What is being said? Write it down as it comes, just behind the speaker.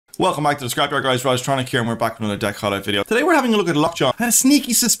Welcome back to the Scrapyard, guys. Tronic here, and we're back with another deck highlight video. Today we're having a look at Lockjaw. I had a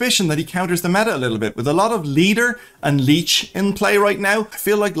sneaky suspicion that he counters the meta a little bit. With a lot of Leader and Leech in play right now, I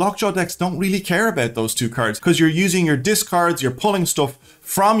feel like Lockjaw decks don't really care about those two cards because you're using your discards, you're pulling stuff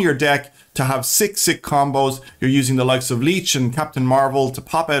from your deck to have sick combos. You're using the likes of Leech and Captain Marvel to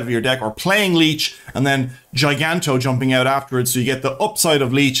pop out of your deck, or playing Leech and then Giganto jumping out afterwards, so you get the upside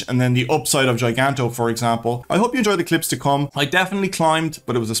of Leech and then the upside of Giganto, for example. I hope you enjoy the clips to come. I definitely climbed,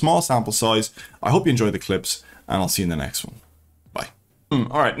 but it was a small sample size. I hope you enjoy the clips, and I'll see you in the next one. Bye.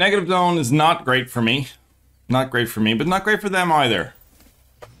 All right, negative zone is not great for me. Not great for me, but not great for them either.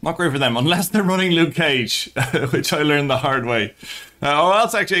 Not great for them, unless they're running Luke Cage, which I learned the hard way. Or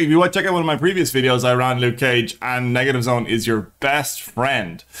else, actually, if you want to check out one of my previous videos, I ran Luke Cage, and Negative Zone is your best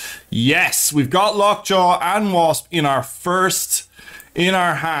friend. Yes, we've got Lockjaw and Wasp in our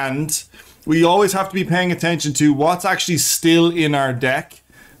hand. We always have to be paying attention to what's actually still in our deck.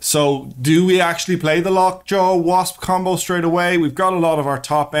 So, do we actually play the Lockjaw Wasp combo straight away? We've got a lot of our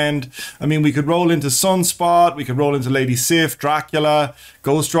top end. I mean, we could roll into Sunspot, we could roll into Lady Sif, Dracula,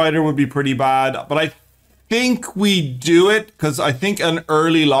 Ghost Rider would be pretty bad, but I think we do it because I think an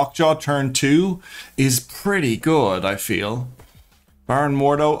early Lockjaw turn 2 is pretty good, I feel. Baron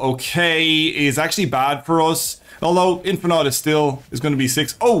Mordo, okay, is actually bad for us. Although Infinite is going to be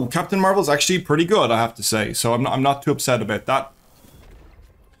 6. Oh, Captain Marvel's actually pretty good, I have to say. So I'm not too upset about that.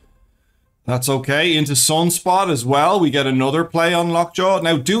 That's okay. Into Sunspot as well. We get another play on Lockjaw.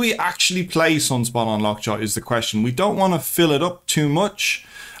 Now, do we actually play Sunspot on Lockjaw is the question. We don't want to fill it up too much.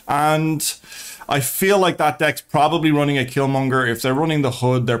 And I feel like that deck's probably running a Killmonger. If they're running the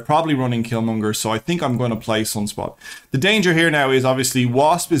Hood, they're probably running Killmonger. So I think I'm going to play Sunspot. The danger here now is obviously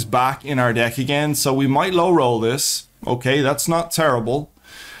Wasp is back in our deck again. So we might low roll this. Okay, that's not terrible.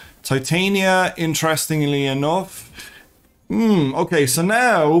 Titania, interestingly enough. Okay, so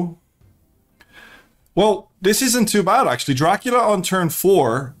now... Well, this isn't too bad, actually. Dracula on turn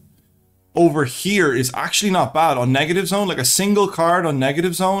 4 over here is actually not bad on Negative Zone. Like a single card on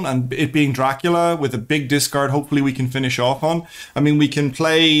Negative Zone and it being Dracula with a big discard, hopefully we can finish off on. I mean, we can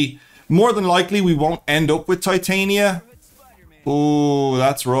play... More than likely, we won't end up with Titania. Oh,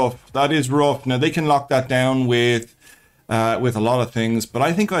 that's rough. That is rough. Now, they can lock that down with a lot of things, but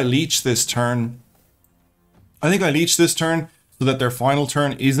I think I Leech this turn. I think I Leech this turn so that their final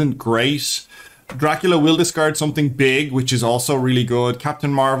turn isn't great. Dracula will discard something big, which is also really good.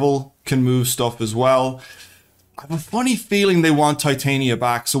 Captain Marvel can move stuff as well. I have a funny feeling they want Titania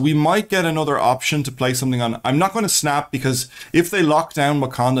back, so we might get another option to play something on. I'm not going to snap because if they lock down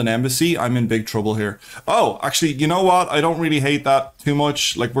Wakandan Embassy, I'm in big trouble here. Oh, actually, you know what? I don't really hate that too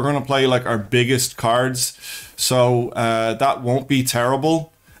much. Like, we're going to play like our biggest cards, so that won't be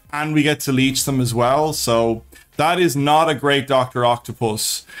terrible. And we get to Leech them as well, so... That is not a great Dr.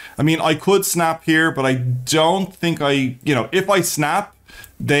 Octopus. I mean, I could snap here, but I don't think if I snap,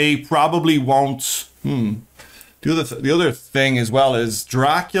 they probably won't. The other thing as well is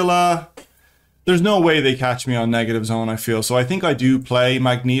Dracula. There's no way they catch me on Negative Zone, I feel. So I think I do play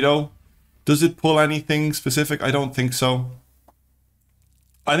Magneto. Does it pull anything specific? I don't think so.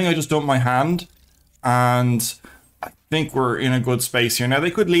 I think I just dump my hand, and I think we're in a good space here. Now,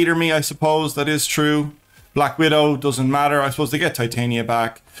 they could leader me, I suppose. That is true. Black Widow doesn't matter. I suppose they get Titania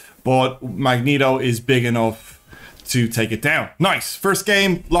back, but Magneto is big enough to take it down. Nice. First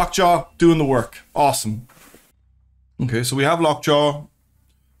game, Lockjaw doing the work. Awesome. Okay, so we have Lockjaw.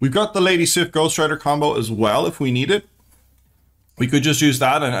 We've got the Lady Sif Ghost Rider combo as well if we need it. We could just use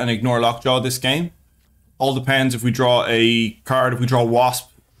that and ignore Lockjaw this game. All depends if we draw a card, if we draw Wasp,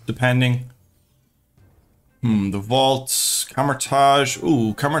 depending. The Vaults, Camertage.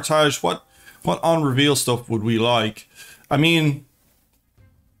 Ooh, Camertage, what on reveal stuff would we like? I mean,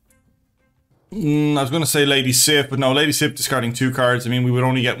 I was going to say Lady Sif, but no, Lady Sif discarding 2 cards. I mean, we would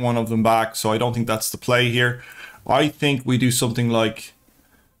only get one of them back, so I don't think that's the play here. I think we do something like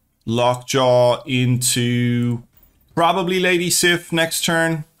Lockjaw into probably Lady Sif next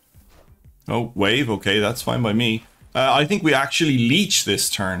turn. Oh, Wave, okay, that's fine by me. I think we actually Leech this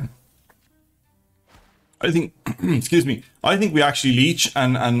turn. I think, excuse me, I think we actually Leech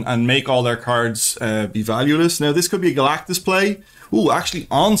and make all their cards be valueless. Now, this could be a Galactus play. Ooh, actually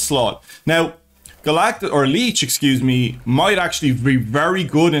Onslaught. Now, Galactus, or Leech, excuse me, might actually be very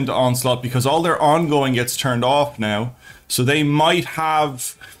good into Onslaught because all their ongoing gets turned off now. So they might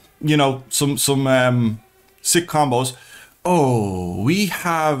have, you know, some sick combos. Oh, we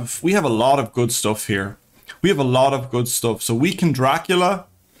have a lot of good stuff here. We have a lot of good stuff. So we can Dracula.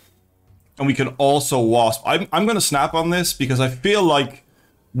 And we can also Wasp. I'm going to snap on this because I feel like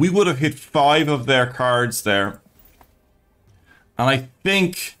we would have hit 5 of their cards there. And I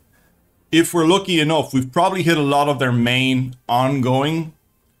think if we're lucky enough, we've probably hit a lot of their main ongoing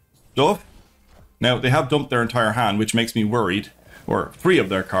stuff. Now, they have dumped their entire hand, which makes me worried. Or 3 of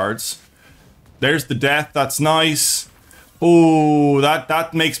their cards. There's the death. That's nice. Oh,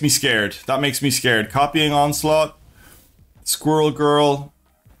 that makes me scared. That makes me scared. Copying Onslaught. Squirrel Girl.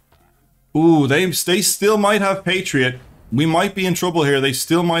 Ooh, they still might have Patriot. We might be in trouble here. They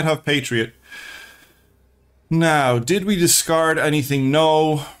still might have Patriot. Now, did we discard anything?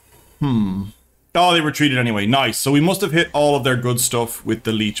 No. Oh, they retreated anyway. Nice. So we must have hit all of their good stuff with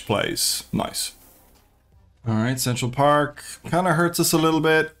the Leech plays. Nice. Alright, Central Park. Kind of hurts us a little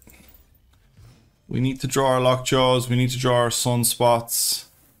bit. We need to draw our Lockjaws. We need to draw our Sunspots.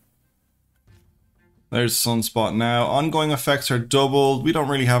 There's Sunspot now. Ongoing effects are doubled. We don't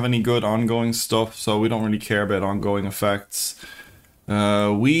really have any good ongoing stuff, so we don't really care about ongoing effects.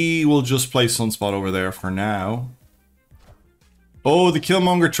 We will just play Sunspot over there for now. Oh, the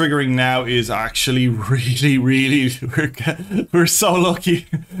Killmonger triggering now is actually really... We're so lucky.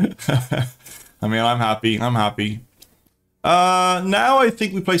 I mean, I'm happy. I'm happy. Now I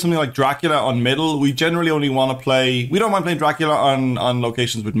think we play something like Dracula on middle. We generally only want to play... We don't mind playing Dracula on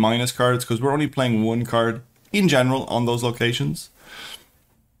locations with minus cards because we're only playing 1 card in general on those locations.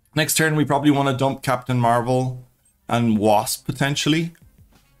 Next turn, we probably want to dump Captain Marvel and Wasp, potentially.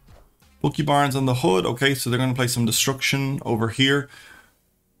 Bucky Barnes on the hood. Okay, so they're going to play some Destruction over here.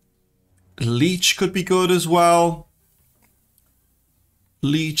 Leech could be good as well.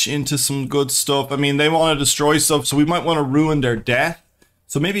 Leech into some good stuff. I mean, they want to destroy stuff, so we might want to ruin their death.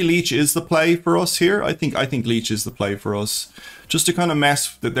 So maybe Leech is the play for us here. I think Leech is the play for us. Just to kind of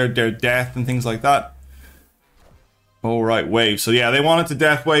mess with their death and things like that. All right, Wave. So yeah, they wanted to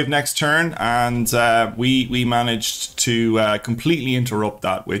Death Wave next turn, and we managed to completely interrupt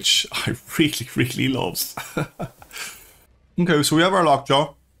that, which I really love. Okay, so we have our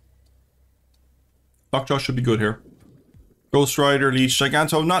Lockjaw. Lockjaw should be good here. Ghost Rider, Leech,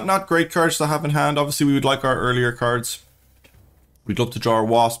 Giganto, not great cards to have in hand. Obviously, we would like our earlier cards. We'd love to draw our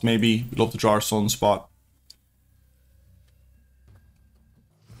Wasp, maybe. We'd love to draw our Sunspot.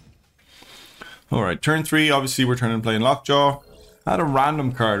 Alright, turn 3, obviously we're turning to playing Lockjaw. Add a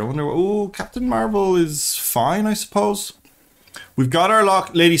random card. I wonder... Oh, Captain Marvel is fine, I suppose. We've got our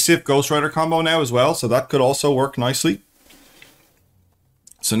Lady Sif Ghost Rider combo now as well, so that could also work nicely.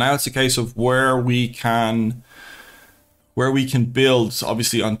 So now it's a case of where we can build,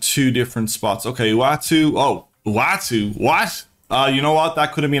 obviously, on 2 different spots. Okay, Uatu. Oh, Uatu. What? You know what?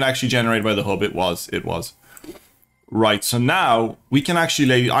 That could have been actually generated by the hub. It was. Right, so now we can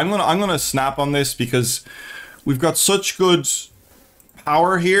actually... I'm gonna snap on this because we've got such good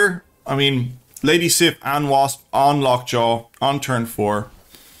power here. I mean, Lady Sif and Wasp on Lockjaw on turn 4.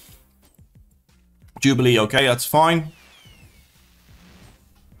 Jubilee, okay, that's fine.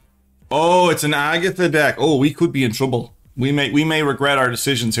 Oh, it's an Agatha deck. Oh, we could be in trouble. We may regret our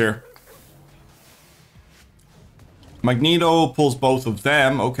decisions here. Magneto pulls both of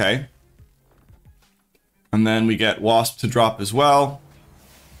them. Okay. And then we get Wasp to drop as well.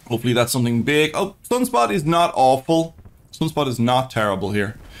 Hopefully that's something big. Oh, Sunspot is not awful. Sunspot is not terrible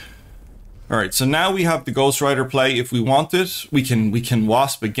here. Alright, so now we have the Ghost Rider play. If we want it, we can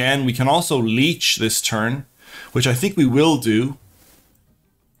Wasp again. We can also Leech this turn, which I think we will do.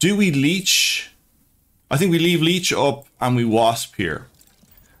 Do we Leech? I think we leave Leech up and we Wasp here.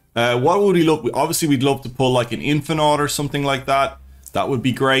 What would we love? Obviously, we'd love to pull like an Infinite or something like that. That would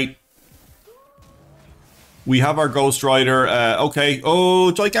be great. We have our Ghost Rider. Okay.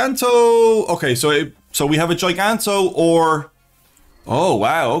 Oh, Giganto. Okay, so we have a Giganto or... Oh,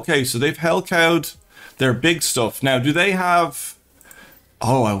 wow. Okay, so they've Hellcowed their big stuff. Now, do they have...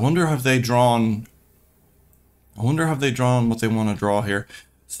 Oh, I wonder have they drawn... what they want to draw here.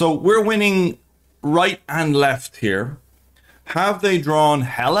 So we're winning right and left here. Have they drawn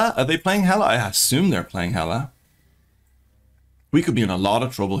Hela? Are they playing Hela? I assume they're playing Hela. We could be in a lot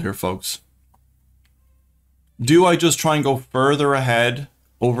of trouble here, folks. Do I just try and go further ahead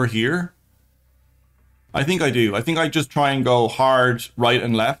over here? I think I do. I think I just try and go hard right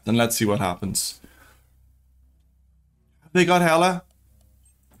and left, and let's see what happens. Have they got Hela?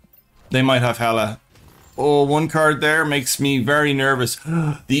 They might have Hela. Oh, 1 card there makes me very nervous.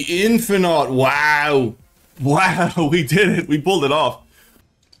 The Infinite. Wow. Wow, we did it. We pulled it off.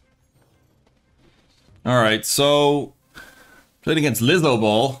 Alright, so played against Lizzo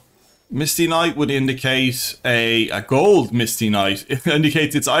Ball. Misty Knight would indicate a gold Misty Knight. It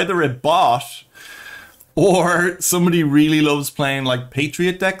indicates it's either a bot or somebody really loves playing like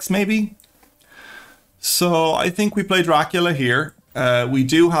Patriot decks, maybe. So I think we play Dracula here. We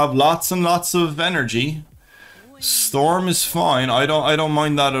do have lots and lots of energy. Storm is fine. I don't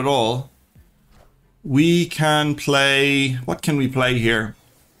mind that at all. We can play... What can we play here?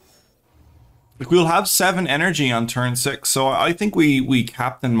 Like, we'll have 7 energy on turn 6, so I think we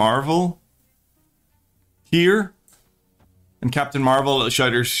Captain Marvel here. And Captain Marvel,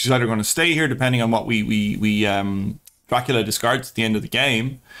 she's either going to stay here, depending on what Dracula discards at the end of the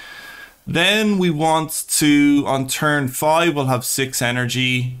game. Then we want to, on turn 5, we'll have 6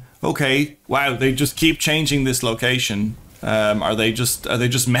 energy. Okay, wow, they just keep changing this location. Are they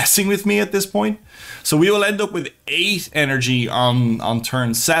just messing with me at this point? So we will end up with 8 energy on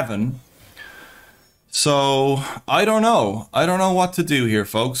turn 7. So I don't know. I don't know what to do here,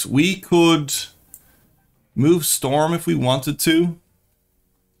 folks. We could move Storm if we wanted to.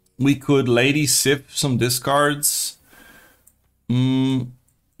 We could Lady Sif some discards.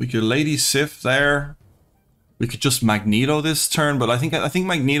 We could Lady Sif there. We could just Magneto this turn, but I think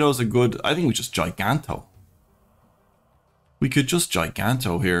Magneto's a good... I think we just Giganto. We could just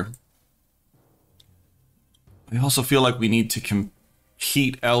Giganto here. I also feel like we need to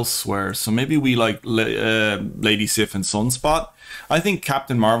compete elsewhere, so maybe we like Lady Sif and Sunspot. I think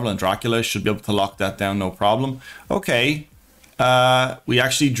Captain Marvel and Dracula should be able to lock that down, no problem. Okay, we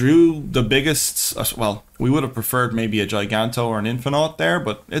actually drew the biggest... well, we would have preferred maybe a Giganto or an Infinite there,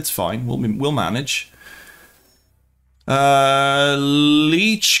 but it's fine. We'll manage.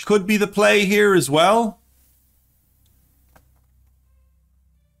 Leech could be the play here as well.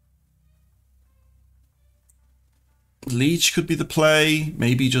 Leech could be the play.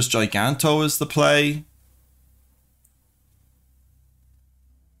 Maybe just Giganto is the play.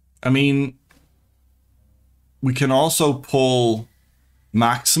 I mean, we can also pull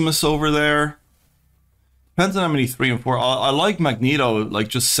Maximus over there. Depends on how many 3 and 4. I like Magneto, like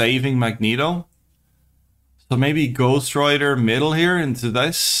just saving Magneto. So maybe Ghost Rider middle here into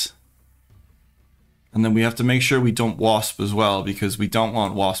this. And then we have to make sure we dump Wasp as well, because we don't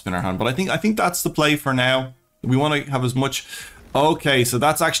want Wasp in our hand. But I think that's the play for now. We want to have as much... Okay, so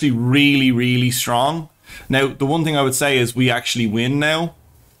that's actually really, really strong. Now, the one thing I would say is we actually win now.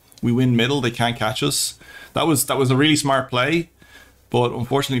 We win middle, they can't catch us. That was a really smart play, but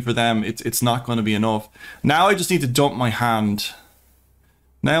unfortunately for them, it's not going to be enough. Now I just need to dump my hand.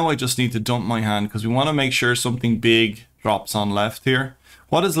 Now I just need to dump my hand, because we want to make sure something big drops on left here.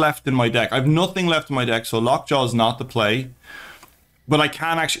 What is left in my deck? I have nothing left in my deck, so Lockjaw is not the play. But I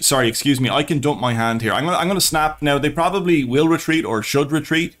can actually, sorry, excuse me, I can dump my hand here. I'm gonna snap. Now, they probably will retreat or should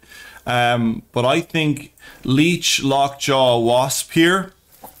retreat. But I think Leech, Lockjaw, Wasp here.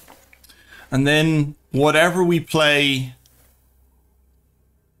 And then whatever we play,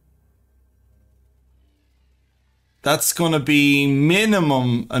 that's going to be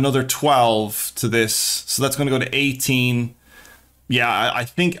minimum another 12 to this. So that's going to go to 18. Yeah, I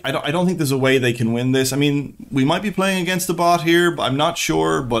don't think there's a way they can win this. I mean, we might be playing against the bot here, but I'm not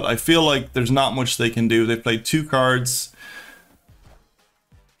sure. But I feel like there's not much they can do. They played 2 cards.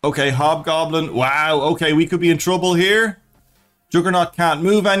 Okay, Hobgoblin. Wow, okay, we could be in trouble here. Juggernaut can't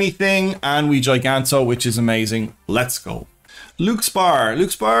move anything, and we Giganto, which is amazing. Let's go. Luke Spar.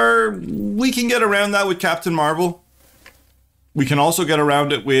 Luke Spar, we can get around that with Captain Marvel. We can also get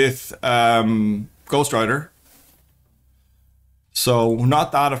around it with Ghost Rider. So we're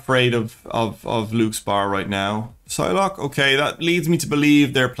not that afraid of Luke Spar right now. Psylocke, okay, that leads me to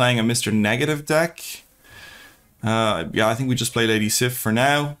believe they're playing a Mr. Negative deck. Yeah, I think we just play Lady Sif for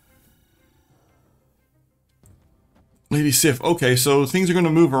now. Lady Sif, okay, so things are going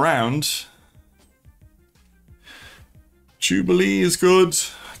to move around. Jubilee is good.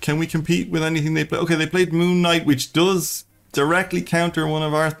 Can we compete with anything they play? Okay, they played Moon Knight, which does directly counter one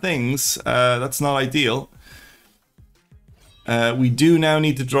of our things. That's not ideal. We do now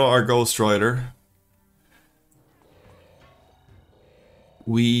need to draw our Ghost Rider.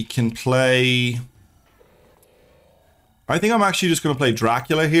 We can play... I think I'm actually just going to play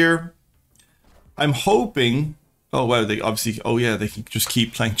Dracula here. I'm hoping... Oh, wow, they obviously... Oh, yeah, they can just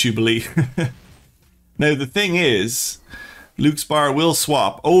keep playing Jubilee. Now, the thing is, Luke Spar will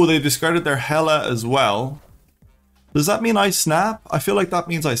swap. Oh, they discarded their Hela as well. Does that mean I snap? I feel like that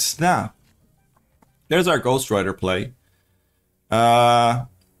means I snap. There's our Ghost Rider play. I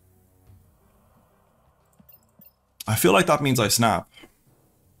feel like that means I snap.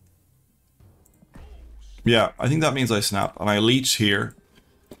 Yeah, I think that means I snap. And I Leech here.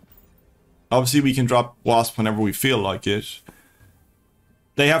 Obviously, we can drop Wasp whenever we feel like it.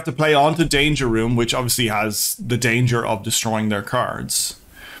 They have to play onto Danger Room, which obviously has the danger of destroying their cards.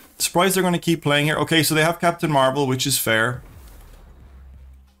 Surprised they're going to keep playing here. Okay, so they have Captain Marvel, which is fair.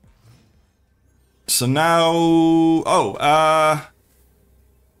 So now... Oh,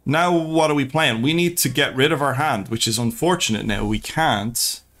 now what are we playing? We need to get rid of our hand, which is unfortunate now. We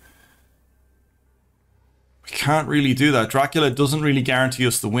can't. Can't really do that. Dracula doesn't really guarantee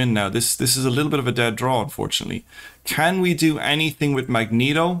us the win now. This is a little bit of a dead draw, unfortunately. Can we do anything with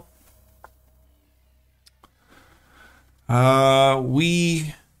Magneto?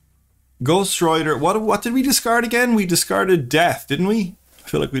 We... Ghost Rider... What did we discard again? We discarded Death, didn't we? I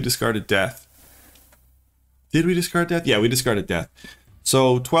feel like we discarded Death. Did we discard Death? Yeah, we discarded Death.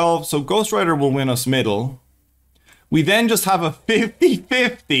 So 12. So Ghost Rider will win us middle. We then just have a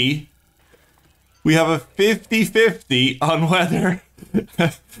 50-50. We have a 50-50 on whether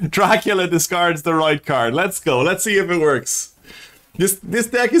Dracula discards the right card. Let's go. Let's see if it works. This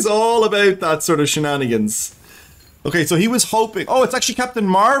deck is all about that sort of shenanigans. Okay, so he was hoping... Oh, it's actually Captain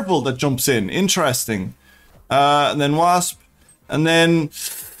Marvel that jumps in. Interesting. And then Wasp. And then...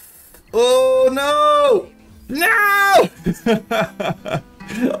 Oh, no! No!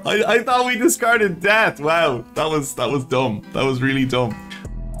 I thought we discarded Death. Wow, that was dumb. That was really dumb.